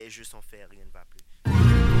juste on fait, rien ne va plus.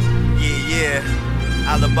 Yeah,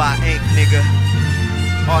 Alibi Inc, nigga.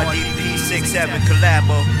 RDP 6-7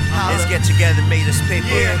 collabo. Let's get together, made this paper.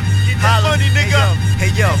 Yeah, get that money, nigga.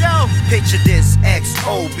 Hey yo, picture this,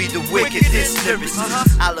 XO be the wickedest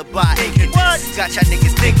lyricist. Alibi Inc, got y'all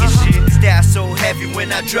niggas thinking shit. Style so heavy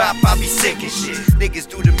when I drop, I be sick and shit. Niggas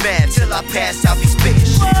do the math till I pass, I be spitting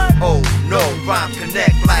shit. Oh no, rhyme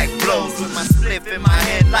connect like blows. With my spliff in my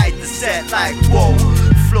hand, light the set like whoa.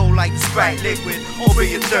 Flow like the Sprite liquid over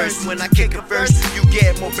your thirst. When I kick a verse, you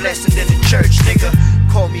get more blessing than the church, nigga.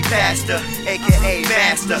 Call me pastor, aka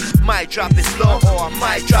master. Might drop it slow or I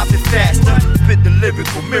might drop it faster. Spit the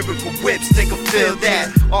lyrical miracle whips, nigga feel that.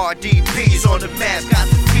 RDP's on the map, got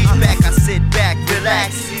the feedback. I sit back,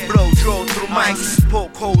 relax, blow draw through mics,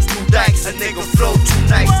 poke holes through dikes. A nigga flow too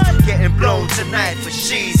nice, getting blown tonight for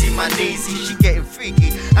sheezy, my kneesy. She getting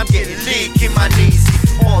freaky, I'm getting leaky, my kneesy.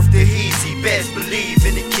 Off the easy, best believe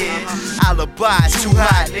in the kid. Alibi too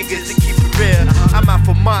hot, niggas to keep it real. I'm out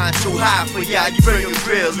for mine, too high for y'all. You burn your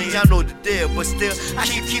grill, and y'all know the deal, but still I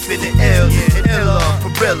keep keeping it ill and iller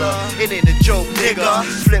for realer. It ain't a joke, nigga.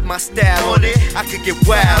 Flip my style on it, I could get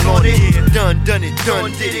wild on it. Done it,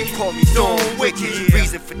 done did it. Call me Dawn Wicked.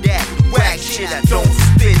 Reason for that, whack shit, I don't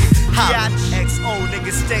spit it. Holla, XO,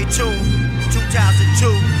 nigga, stay tuned.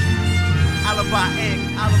 2002. Alibi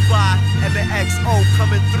Inc, Alibi, MXO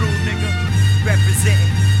coming through, nigga.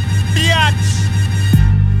 Representing. Biatch.